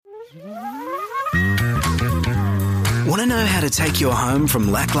Want to know how to take your home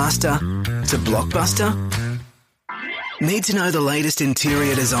from lackluster to blockbuster? Need to know the latest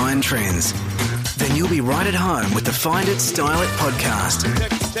interior design trends? Then you'll be right at home with the Find It, Style It podcast,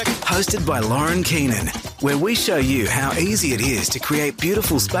 hosted by Lauren Keenan, where we show you how easy it is to create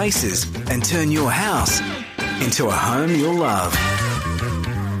beautiful spaces and turn your house into a home you'll love.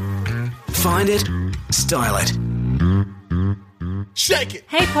 Find it, style it. Shake it!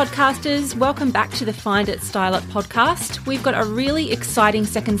 Hey podcasters, welcome back to the Find It, Style It podcast. We've got a really exciting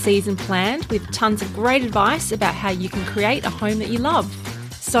second season planned with tons of great advice about how you can create a home that you love.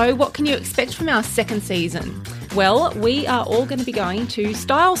 So what can you expect from our second season? Well, we are all going to be going to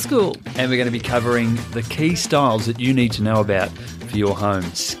style school. And we're going to be covering the key styles that you need to know about for your home.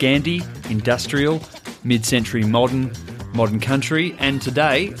 Scandi, industrial, mid-century modern, modern country, and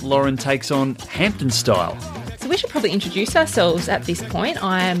today Lauren takes on Hampton style. So we should probably introduce ourselves at this point.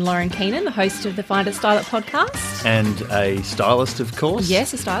 I am Lauren Keenan, the host of the Find It, Style It podcast. And a stylist, of course.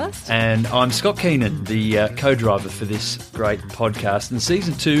 Yes, a stylist. And I'm Scott Keenan, the co-driver for this great podcast. And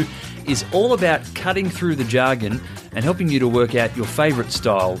Season 2 is all about cutting through the jargon and helping you to work out your favourite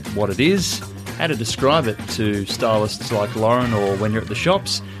style, what it is, how to describe it to stylists like Lauren or when you're at the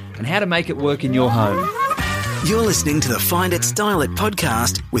shops, and how to make it work in your home. You're listening to the Find It, Style It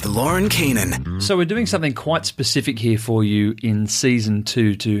podcast with Lauren Keenan. So we're doing something quite specific here for you in Season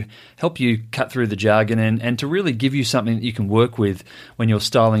 2 to help you cut through the jargon and to really give you something that you can work with when you're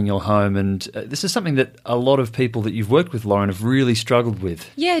styling your home. And this is something that a lot of people that you've worked with, Lauren, have really struggled with.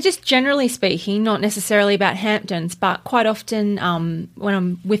 Yeah, just generally speaking, not necessarily about Hamptons, but quite often when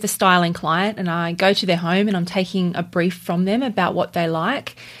I'm with a styling client and I go to their home and I'm taking a brief from them about what they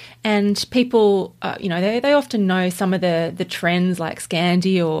like. And people, they often know some of the trends like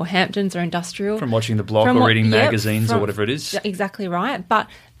Scandi or Hamptons or industrial. From watching the blog or reading magazines or whatever it is. Exactly right. But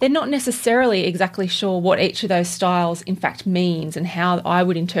they're not necessarily exactly sure what each of those styles in fact means and how I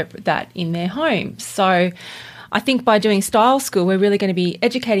would interpret that in their home. So I think by doing style school, we're really going to be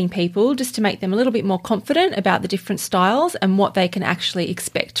educating people just to make them a little bit more confident about the different styles and what they can actually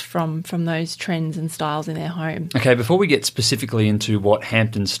expect from those trends and styles in their home. Okay, before we get specifically into what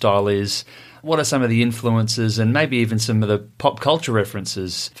Hampton style is, what are some of the influences and maybe even some of the pop culture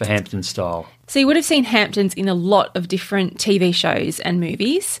references for Hampton style? So you would have seen Hamptons in a lot of different TV shows and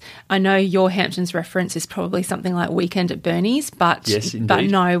movies. I know your Hamptons reference is probably something like Weekend at Bernie's, but, yes, indeed. But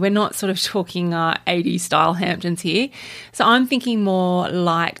no, we're not sort of talking 80s style Hamptons here. So I'm thinking more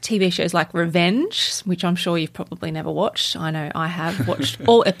like TV shows like Revenge, which I'm sure you've probably never watched. I know I have watched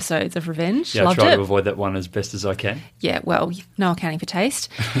all episodes of Revenge. Yeah, I Loved try it. to avoid that one as best as I can. Yeah, well, no accounting for taste.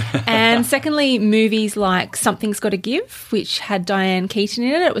 And secondly, movies like Something's Gotta Give, which had Diane Keaton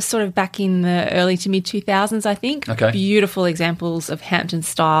in it. It was sort of back in the early to mid-2000s, I think. Okay. Beautiful examples of Hampton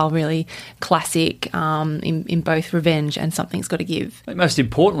style, really classic in both Revenge and Something's Gotta Give. But most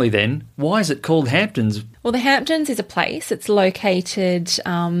importantly then, why is it called Hamptons? Well, the Hamptons is a place. It's located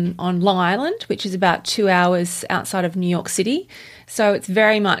on Long Island, which is about 2 hours outside of New York City. So it's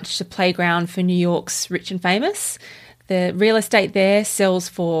very much a playground for New York's rich and famous. The real estate there sells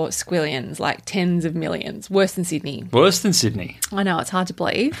for squillions, like tens of millions, worse than Sydney. Worse than Sydney. I know, it's hard to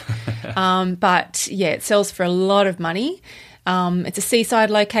believe. But, yeah, it sells for a lot of money. It's a seaside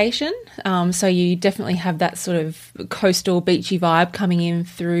location, so you definitely have that sort of coastal, beachy vibe coming in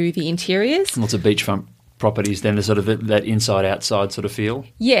through the interiors. Lots of beachfront properties then, the sort of that inside-outside sort of feel.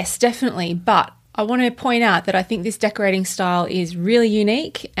 Yes, definitely, but I want to point out that I think this decorating style is really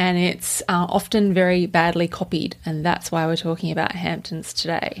unique and it's often very badly copied, and that's why we're talking about Hamptons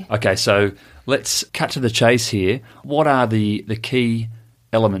today. Okay, so let's cut to the chase here. What are the key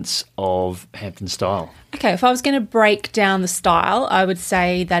elements of Hampton style? Okay, if I was going to break down the style, I would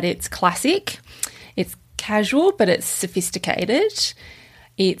say that it's classic, it's casual, but it's sophisticated.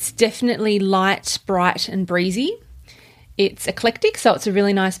 It's definitely light, bright and breezy. It's eclectic, so it's a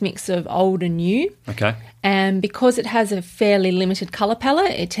really nice mix of old and new. Okay. And because it has a fairly limited colour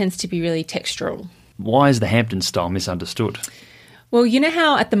palette, it tends to be really textural. Why is the Hampton style misunderstood? Well, you know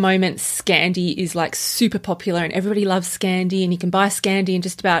how at the moment Scandi is like super popular and everybody loves Scandi and you can buy Scandi in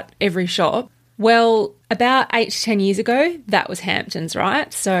just about every shop? Well, about 8 to 10 years ago, that was Hamptons,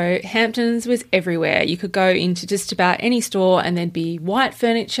 right? So Hamptons was everywhere. You could go into just about any store and there'd be white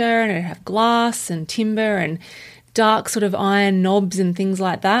furniture and it'd have glass and timber and dark sort of iron knobs and things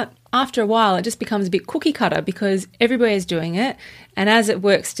like that. After a while, it just becomes a bit cookie cutter because everywhere is doing it. And as it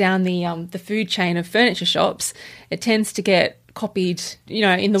works down the food chain of furniture shops, it tends to get copied,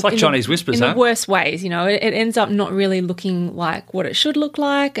 in the it's like Chinese whispers, in the worst ways. It ends up not really looking like what it should look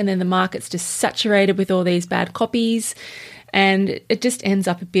like, and then the market's just saturated with all these bad copies, and it just ends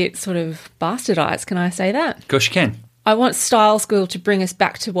up a bit sort of bastardized. Can I say that? Of course you can. I want Style School to bring us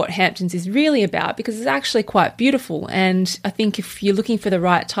back to what Hamptons is really about, because it's actually quite beautiful. And I think if you're looking for the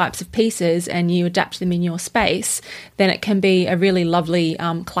right types of pieces and you adapt them in your space, then it can be a really lovely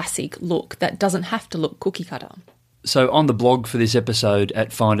classic look that doesn't have to look cookie cutter. So on the blog for this episode at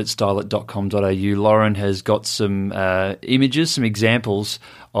finditstylit.com.au, Lauren has got some images, some examples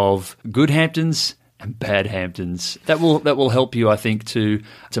of good Hamptons and bad Hamptons. That will help you, I think, to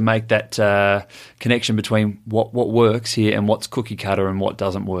make that connection between what works here and what's cookie cutter and what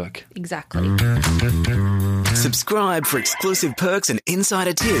doesn't work. Exactly. Subscribe for exclusive perks and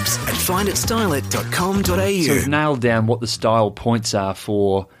insider tips at finditstylit.com.au. So we've nailed down what the style points are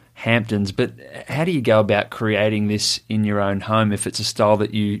for Hamptons, but how do you go about creating this in your own home if it's a style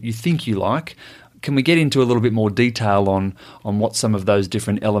that you think you like? Can we get into a little bit more detail on what some of those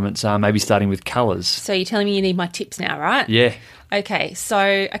different elements are, maybe starting with colours? So you're telling me you need my tips now, right? Yeah. Okay,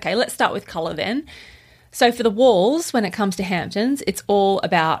 let's start with colour then. So for the walls, when it comes to Hamptons, it's all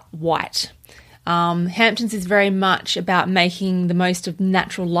about white. Hamptons is very much about making the most of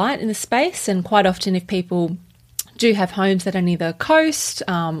natural light in the space, and quite often if people do have homes that are near the coast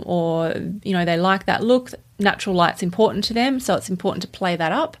or they like that look, natural light's important to them, so it's important to play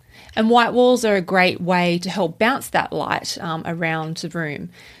that up. And white walls are a great way to help bounce that light around the room.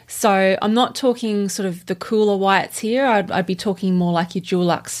 So I'm not talking sort of the cooler whites here. I'd be talking more like your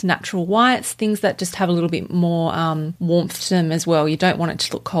Dulux natural whites, things that just have a little bit more warmth to them as well. You don't want it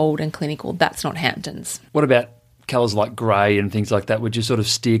to look cold and clinical. That's not Hamptons. What about colours like grey and things like that? Would you sort of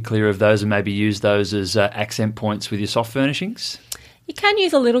steer clear of those and maybe use those as accent points with your soft furnishings? You can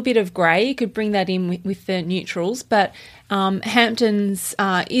use a little bit of grey. You could bring that in with the neutrals, but Hamptons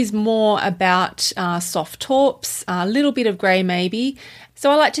is more about soft taupes, a little bit of grey maybe. So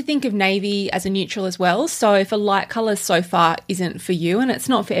I like to think of navy as a neutral as well. So if a light colour sofa isn't for you, and it's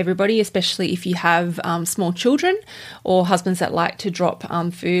not for everybody, especially if you have small children or husbands that like to drop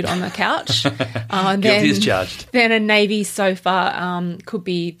food on the couch, Guilty as charged. Then a navy sofa could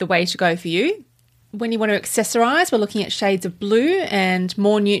be the way to go for you. When you want to accessorise, we're looking at shades of blue and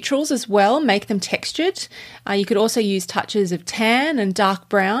more neutrals as well, make them textured. You could also use touches of tan and dark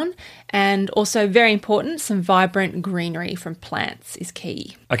brown, and also very important, some vibrant greenery from plants is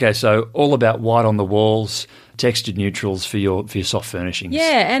key. Okay, so all about white on the walls, textured neutrals for your soft furnishings.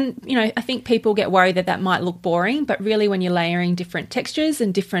 Yeah, and I think people get worried that might look boring, but really when you're layering different textures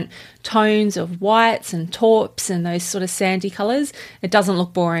and different tones of whites and taupes and those sort of sandy colours, it doesn't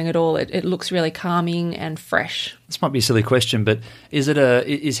look boring at all. It looks really calming and fresh. This might be a silly question, but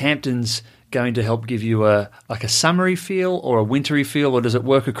is Hamptons going to help give you a summery feel or a wintry feel, or does it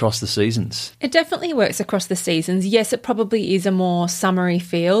work across the seasons? It definitely works across the seasons. Yes, it probably is a more summery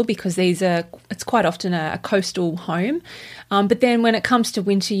feel because it's quite often a coastal home. But then when it comes to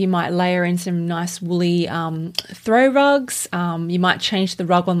winter, you might layer in some nice woolly throw rugs. You might change the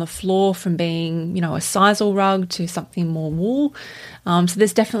rug on the floor from being, a sisal rug to something more wool. So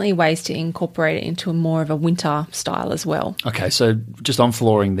there's definitely ways to incorporate it into more of a winter style as well. Okay, so just on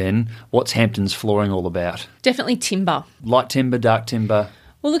flooring then, what's Hamptons flooring all about? Definitely timber. Light timber, dark timber?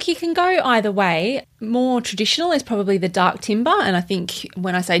 Well, look, you can go either way. More traditional is probably the dark timber, and I think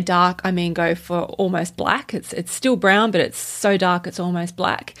when I say dark, I mean go for almost black. It's still brown, but it's so dark it's almost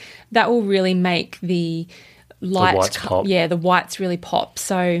black. That will really make the light, the whites pop. Yeah, the whites really pop.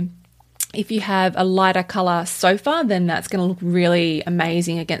 So if you have a lighter colour sofa, then that's going to look really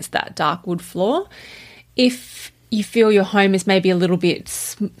amazing against that dark wood floor. If you feel your home is maybe a little bit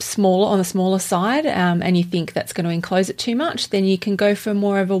smaller, on the smaller side, and you think that's going to enclose it too much, then you can go for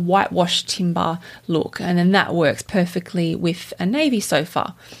more of a whitewashed timber look, and then that works perfectly with a navy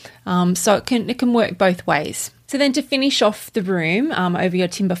sofa. So it can work both ways. So then to finish off the room over your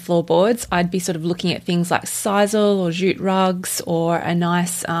timber floorboards, I'd be sort of looking at things like sisal or jute rugs or a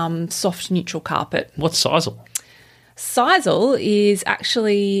nice soft neutral carpet. What's sisal? Sisal is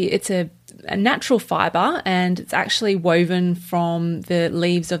it's a natural fibre, and it's actually woven from the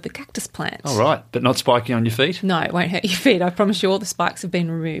leaves of the cactus plants. Oh, right, but not spiky on your feet? No, it won't hurt your feet. I promise you all the spikes have been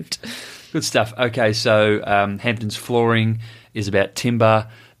removed. Good stuff. Okay, so Hamptons flooring is about timber,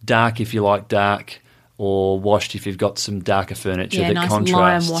 dark if you like dark, or washed if you've got some darker furniture that nice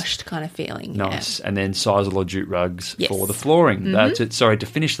contrasts. lime washed kind of feeling. Nice. Yeah. And then sisal or jute rugs Yes. for the flooring. Mm-hmm. To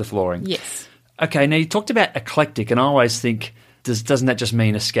finish the flooring. Yes. Okay, now you talked about eclectic, and I always think, doesn't that just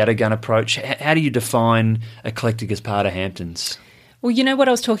mean a scattergun approach? How do you define eclectic as part of Hamptons? Well, you know what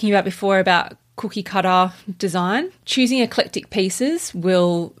I was talking about before about cookie cutter design? Choosing eclectic pieces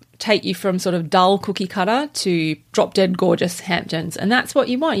will take you from sort of dull cookie cutter to drop dead gorgeous Hamptons. And that's what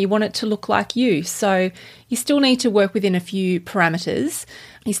you want. You want it to look like you. So you still need to work within a few parameters.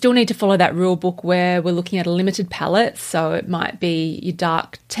 You still need to follow that rule book where we're looking at a limited palette. So it might be your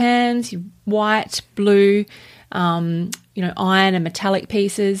dark tans, your white, blue, iron and metallic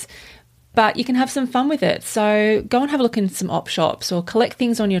pieces. But you can have some fun with it. So go and have a look in some op shops or collect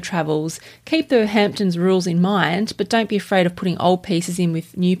things on your travels. Keep the Hamptons rules in mind, but don't be afraid of putting old pieces in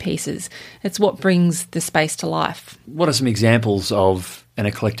with new pieces. It's what brings the space to life. What are some examples of an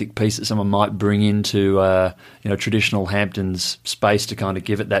eclectic piece that someone might bring into traditional Hamptons space to kind of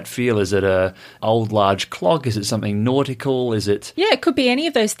give it that feel? Is it a old large clock? Is it something nautical? Is it? Yeah, it could be any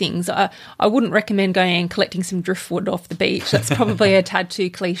of those things. I wouldn't recommend going and collecting some driftwood off the beach. That's probably a tad too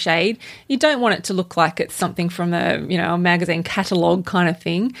cliched. You don't want it to look like it's something from a magazine catalogue kind of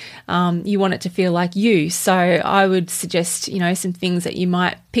thing. You want it to feel like you. So I would suggest some things that you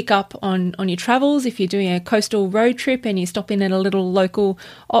might pick up on your travels. If you're doing a coastal road trip and you stop in at a little local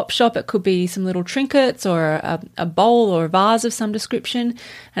op shop, it could be some little trinkets or a bowl or a vase of some description,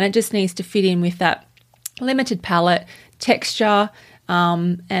 and it just needs to fit in with that limited palette, texture,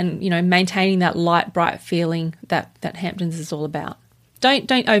 and maintaining that light, bright feeling that Hamptons is all about. Don't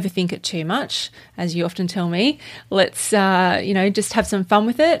overthink it too much, as you often tell me. Let's just have some fun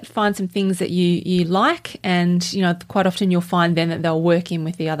with it. Find some things that you like, and quite often you'll find then that they'll work in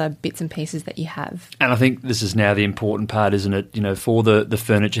with the other bits and pieces that you have. And I think this is now the important part, isn't it? For the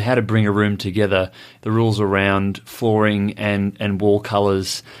furniture, how to bring a room together. The rules around flooring and wall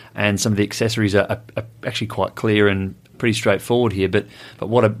colours and some of the accessories are actually quite clear and pretty straightforward here. But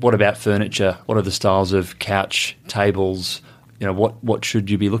what about furniture? What are the styles of couch, tables? What should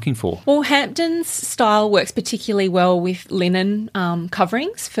you be looking for? Well, Hampton's style works particularly well with linen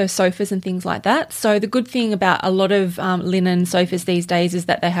coverings for sofas and things like that. So the good thing about a lot of linen sofas these days is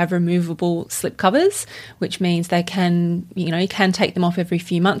that they have removable slip covers, which means they can, you can take them off every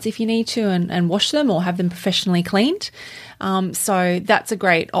few months if you need to and wash them or have them professionally cleaned. So that's a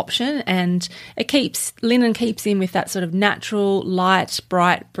great option, and linen keeps in with that sort of natural, light,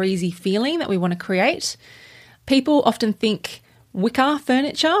 bright, breezy feeling that we want to create. People often think wicker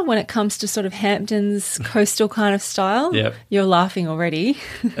furniture when it comes to sort of Hampton's coastal kind of style. Yep. You're laughing already.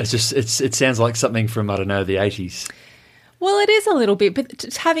 It sounds like something from, I don't know, the 80s. Well, it is a little bit,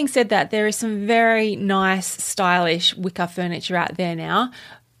 but having said that, there is some very nice, stylish wicker furniture out there now.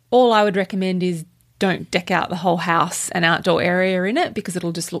 All I would recommend is don't deck out the whole house and outdoor area in it, because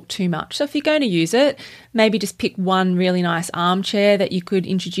it'll just look too much. So if you're going to use it, maybe just pick one really nice armchair that you could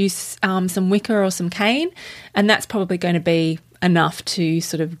introduce some wicker or some cane, and that's probably going to be enough to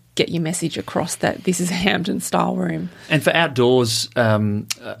sort of get your message across that this is a Hampton style room. And for outdoors,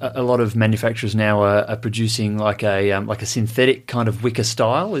 a lot of manufacturers now are producing like a synthetic kind of wicker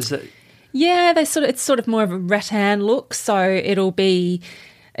style. Is that? Yeah, it's sort of more of a rattan look. So it'll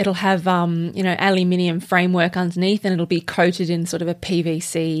have aluminium framework underneath, and it'll be coated in sort of a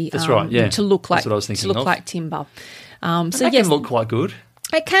PVC. That's right. Yeah, to look like that's what I was thinking of. Like timber. That can look quite good.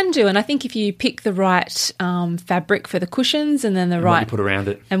 It can do, and I think if you pick the right fabric for the cushions and then what you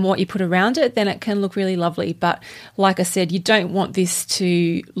put around it, then it can look really lovely. But like I said, you don't want this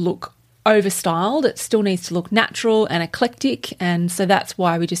to look overstyled. It still needs to look natural and eclectic, and so that's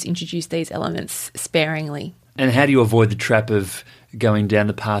why we just introduce these elements sparingly. And how do you avoid the trap of going down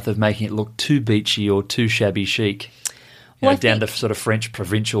the path of making it look too beachy or too shabby chic? Down the sort of French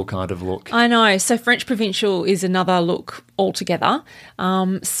provincial kind of look. I know. So French provincial is another look altogether.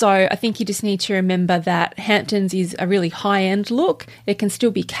 So I think you just need to remember that Hamptons is a really high-end look. It can still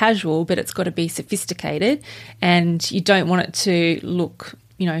be casual, but it's got to be sophisticated, and you don't want it to look,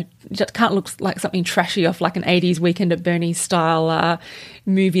 it can't look like something trashy off like an 80s Weekend at Bernie's style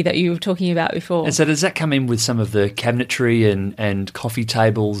movie that you were talking about before. And so does that come in with some of the cabinetry and coffee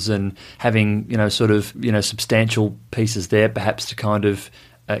tables and having, substantial pieces there perhaps to kind of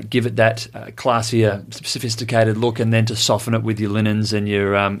give it that classier, sophisticated look, and then to soften it with your linens and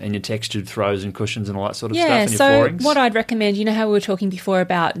your textured throws and cushions and all that sort of stuff and your floorings? So what I'd recommend, how we were talking before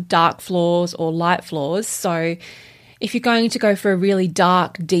about dark floors or light floors, so if you're going to go for a really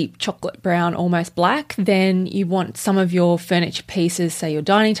dark, deep chocolate brown, almost black, then you want some of your furniture pieces, say your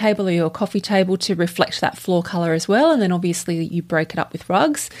dining table or your coffee table, to reflect that floor colour as well, and then obviously you break it up with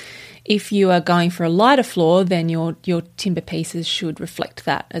rugs. If you are going for a lighter floor, then your timber pieces should reflect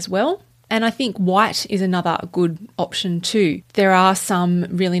that as well. And I think white is another good option too. There are some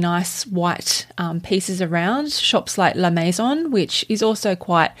really nice white pieces around, shops like La Maison, which is also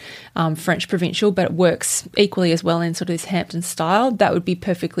quite French provincial, but it works equally as well in sort of this Hampton style. That would be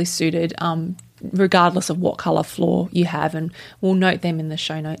perfectly suited regardless of what colour floor you have, and we'll note them in the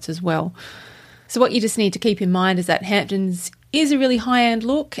show notes as well. So what you just need to keep in mind is that Hamptons is a really high-end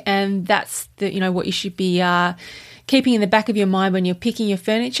look, and that's what you should be keeping in the back of your mind when you're picking your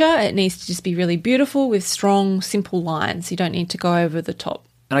furniture. It needs to just be really beautiful with strong, simple lines. You don't need to go over the top.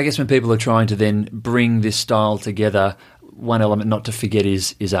 And I guess when people are trying to then bring this style together, one element not to forget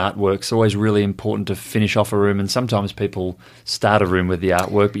is artwork. It's always really important to finish off a room, and sometimes people start a room with the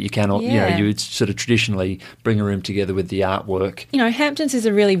artwork, but you cannot, you would sort of traditionally bring a room together with the artwork. Hamptons is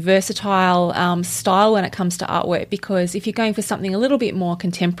a really versatile style when it comes to artwork, because if you're going for something a little bit more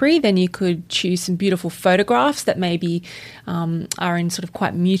contemporary, then you could choose some beautiful photographs that maybe are in sort of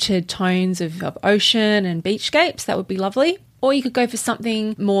quite muted tones of ocean and beachscapes. That would be lovely. Or you could go for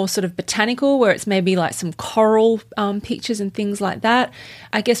something more sort of botanical, where it's maybe like some coral pictures and things like that.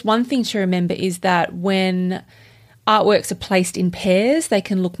 I guess one thing to remember is that when artworks are placed in pairs, they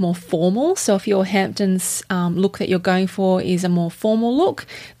can look more formal. So if your Hamptons look that you're going for is a more formal look,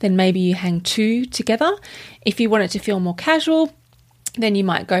 then maybe you hang two together. If you want it to feel more casual, then you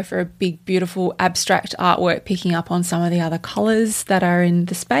might go for a big, beautiful, abstract artwork, picking up on some of the other colours that are in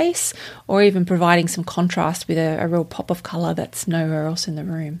the space, or even providing some contrast with a real pop of colour that's nowhere else in the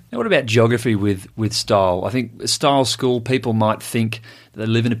room. Now, what about geography with style? I think style school, people might think that they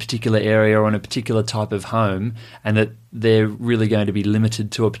live in a particular area or in a particular type of home, and that they're really going to be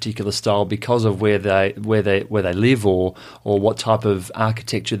limited to a particular style because of where they live or what type of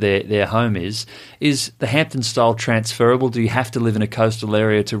architecture their home is. Is the Hampton style transferable? Do you have to live in a coastal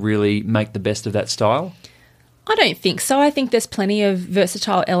area to really make the best of that style? I don't think so. I think there's plenty of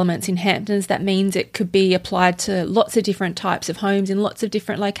versatile elements in Hamptons. That means it could be applied to lots of different types of homes in lots of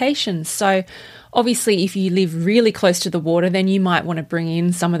different locations. So obviously, if you live really close to the water, then you might want to bring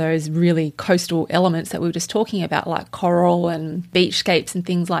in some of those really coastal elements that we were just talking about, like coral and beachscapes and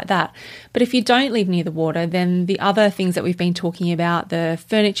things like that. But if you don't live near the water, then the other things that we've been talking about, the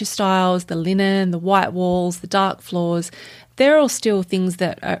furniture styles, the linen, the white walls, the dark floors, they're all still things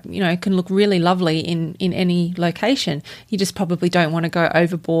that can look really lovely in any location. You just probably don't want to go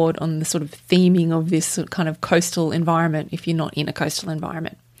overboard on the sort of theming of this sort of kind of coastal environment if you're not in a coastal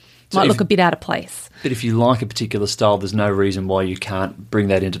environment. Might look a bit out of place. But if you like a particular style, there's no reason why you can't bring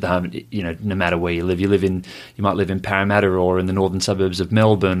that into the home, no matter where you live. You might live in Parramatta or in the northern suburbs of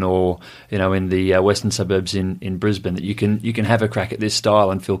Melbourne, or, in the western suburbs in Brisbane, that you can have a crack at this style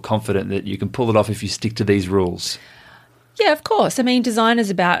and feel confident that you can pull it off if you stick to these rules. Yeah, of course. I mean, design is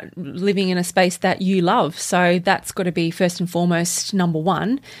about living in a space that you love. So that's got to be first and foremost number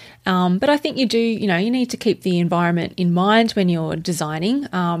one. But I think you need to keep the environment in mind when you're designing.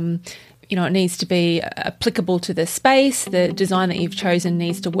 It needs to be applicable to the space. The design that you've chosen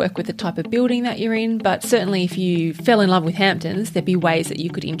needs to work with the type of building that you're in. But certainly if you fell in love with Hamptons, there'd be ways that you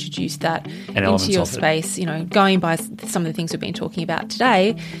could introduce that into your space, going by some of the things we've been talking about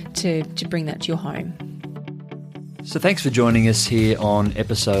today to bring that to your home. So thanks for joining us here on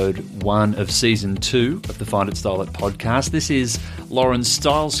episode 1 of season 2 of the Find It Style It podcast. This is Lauren's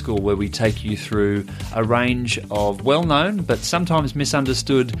Style School, where we take you through a range of well-known but sometimes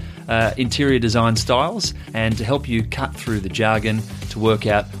misunderstood interior design styles, and to help you cut through the jargon to work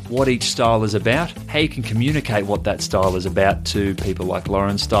out what each style is about, how you can communicate what that style is about to people like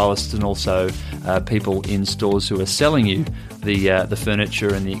Lauren, stylists, and also people in stores who are selling you the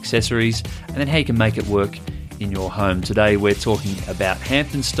furniture and the accessories, and then how you can make it work in your home. Today we're talking about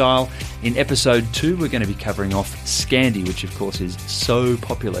Hampton style. In episode 2 we're going to be covering off Scandi, which of course is so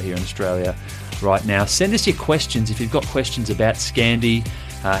popular here in Australia right now. Send us your questions if you've got questions about Scandi,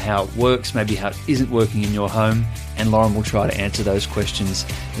 how it works, maybe how it isn't working in your home, and Lauren will try to answer those questions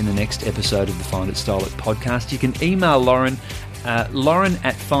in the next episode of the Find It Style It podcast. You can email Lauren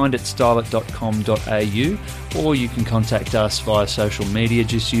lauren@finditstylit.com.au, or you can contact us via social media.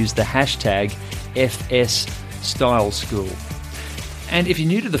 Just use the hashtag FSStyleschool. And if you're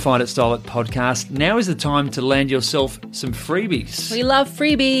new to the Find It Style It podcast, now is the time to land yourself some freebies. We love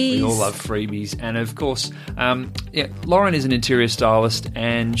freebies. We all love freebies. And of course, Lauren is an interior stylist,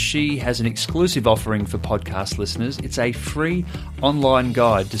 and she has an exclusive offering for podcast listeners. It's a free online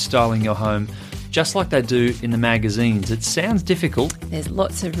guide to styling your home, just like they do in the magazines. It sounds difficult. There's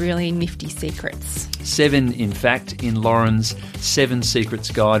lots of really nifty secrets. 7, in fact, in Lauren's 7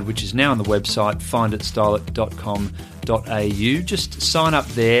 Secrets Guide, which is now on the website, finditstylit.com.au. Just sign up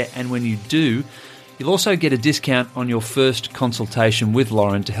there, and when you do, you'll also get a discount on your first consultation with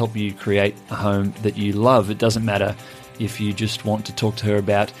Lauren to help you create a home that you love. It doesn't matter if you just want to talk to her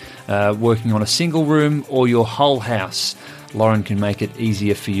about working on a single room or your whole house. Lauren can make it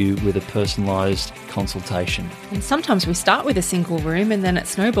easier for you with a personalised consultation. And sometimes we start with a single room and then it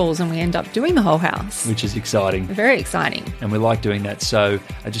snowballs and we end up doing the whole house. Which is exciting. Very exciting. And we like doing that. So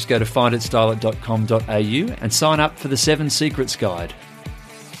just go to finditstylit.com.au and sign up for the 7 Secrets Guide.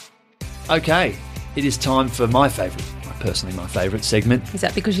 Okay, it is time for my favourite, personally my favourite segment. Is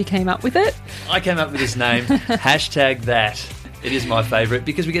that because you came up with it? I came up with this name, #that. It is my favourite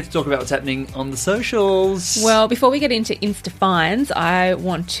because we get to talk about what's happening on the socials. Well, before we get into Insta finds, I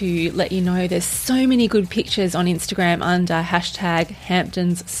want to let you know there's so many good pictures on Instagram under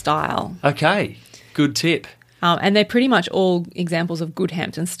 #HamptonsStyle. Okay, good tip. And they're pretty much all examples of good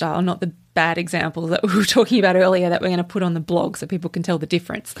Hampton style, not the bad examples that we were talking about earlier that we're going to put on the blog so people can tell the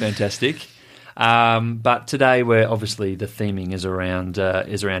difference. Fantastic. But today, we're obviously the theming is around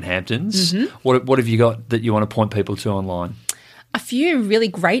Hamptons. Mm-hmm. What have you got that you want to point people to online? A few really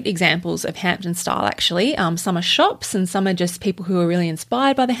great examples of Hampton style, actually. Some are shops and some are just people who are really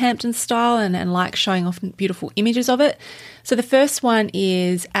inspired by the Hampton style and like showing off beautiful images of it. So the first one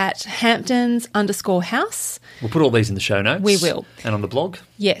is at Hamptons_house. We'll put all these in the show notes. We will. And on the blog.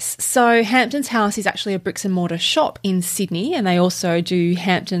 Yes. So Hamptons House is actually a bricks and mortar shop in Sydney, and they also do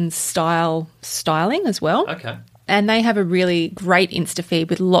Hamptons style styling as well. Okay. And they have a really great Insta feed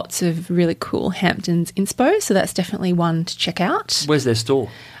with lots of really cool Hamptons inspo, so that's definitely one to check out. Where's their store?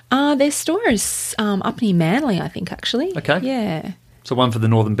 Their store is up near Manly, I think, actually. Okay. Yeah. So one for the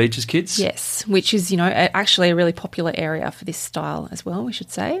Northern Beaches kids? Yes, which is, actually a really popular area for this style as well, we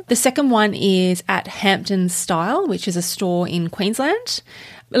should say. The second one is at Hampton Style, which is a store in Queensland.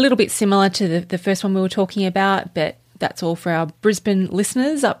 A little bit similar to the first one we were talking about, but that's all for our Brisbane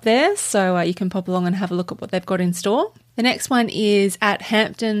listeners up there, so you can pop along and have a look at what they've got in store. The next one is at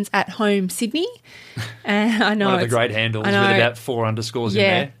Hamptons at Home Sydney. I know one of the great handles with about 4 underscores in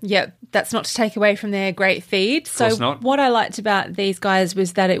there. Yeah, that's not to take away from their great feed. Of course not. What I liked about these guys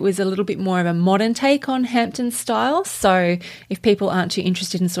was that it was a little bit more of a modern take on Hamptons style. So if people aren't too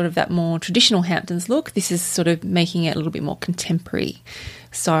interested in sort of that more traditional Hamptons look, this is sort of making it a little bit more contemporary.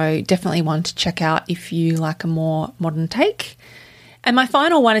 So definitely one to check out if you like a more modern take. And my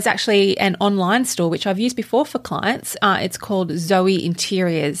final one is actually an online store, which I've used before for clients. It's called Zoe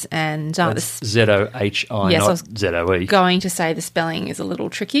Interiors. And that's ZOHI, yes, not ZOE. Going to say the spelling is a little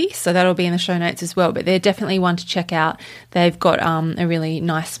tricky, so that'll be in the show notes as well. But they're definitely one to check out. They've got a really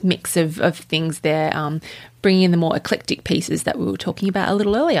nice mix of things there, bringing in the more eclectic pieces that we were talking about a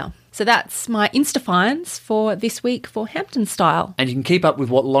little earlier. So that's my Insta finds for this week for Hampton style. And you can keep up with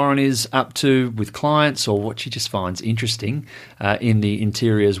what Lauren is up to with clients or what she just finds interesting in the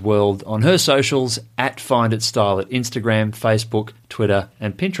interiors world on her socials at FindItStyle at Instagram, Facebook, Twitter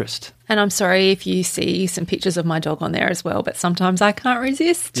and Pinterest. And I'm sorry if you see some pictures of my dog on there as well, but sometimes I can't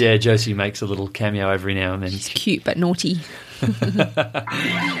resist. Yeah, Josie makes a little cameo every now and then. She's cute but naughty.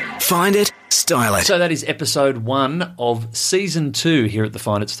 Find it, style it. So that is episode 1 of season 2 here at the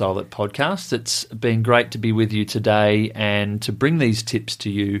Find It, Style It podcast. It's been great to be with you today and to bring these tips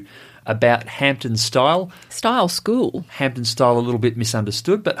to you about Hampton style. Style school. Hampton style a little bit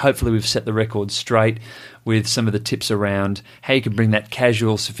misunderstood, but hopefully we've set the record straight with some of the tips around how you can bring that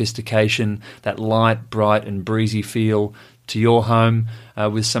casual sophistication, that light, bright and breezy feel to your home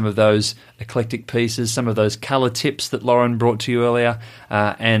with some of those eclectic pieces, some of those colour tips that Lauren brought to you earlier,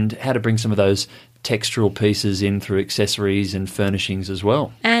 and how to bring some of those textural pieces in through accessories and furnishings as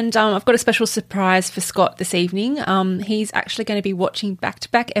well. And I've got a special surprise for Scott this evening. He's actually going to be watching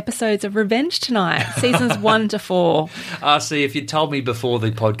back-to-back episodes of Revenge tonight, seasons 1 to 4. See, if you'd told me before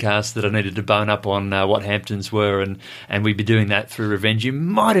the podcast that I needed to bone up on what Hamptons were and we'd be doing that through Revenge, you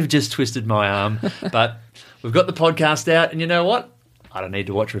might have just twisted my arm. But we've got the podcast out, and you know what? I don't need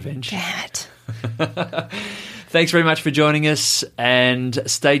to watch Revenge. Damn it. Thanks very much for joining us, and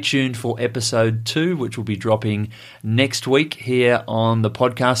stay tuned for episode 2, which will be dropping next week here on the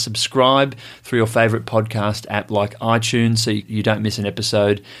podcast. Subscribe through your favourite podcast app like iTunes so you don't miss an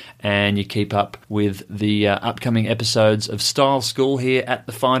episode, and you keep up with the upcoming episodes of Style School here at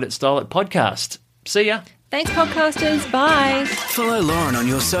the Find It, Style It podcast. See ya. Thanks, podcasters. Bye. Follow Lauren on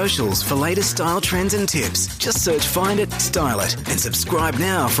your socials for latest style trends and tips. Just search Find It, Style It, and subscribe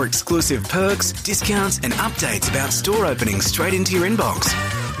now for exclusive perks, discounts, and updates about store openings straight into your inbox.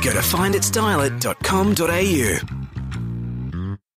 Go to finditstylit.com.au.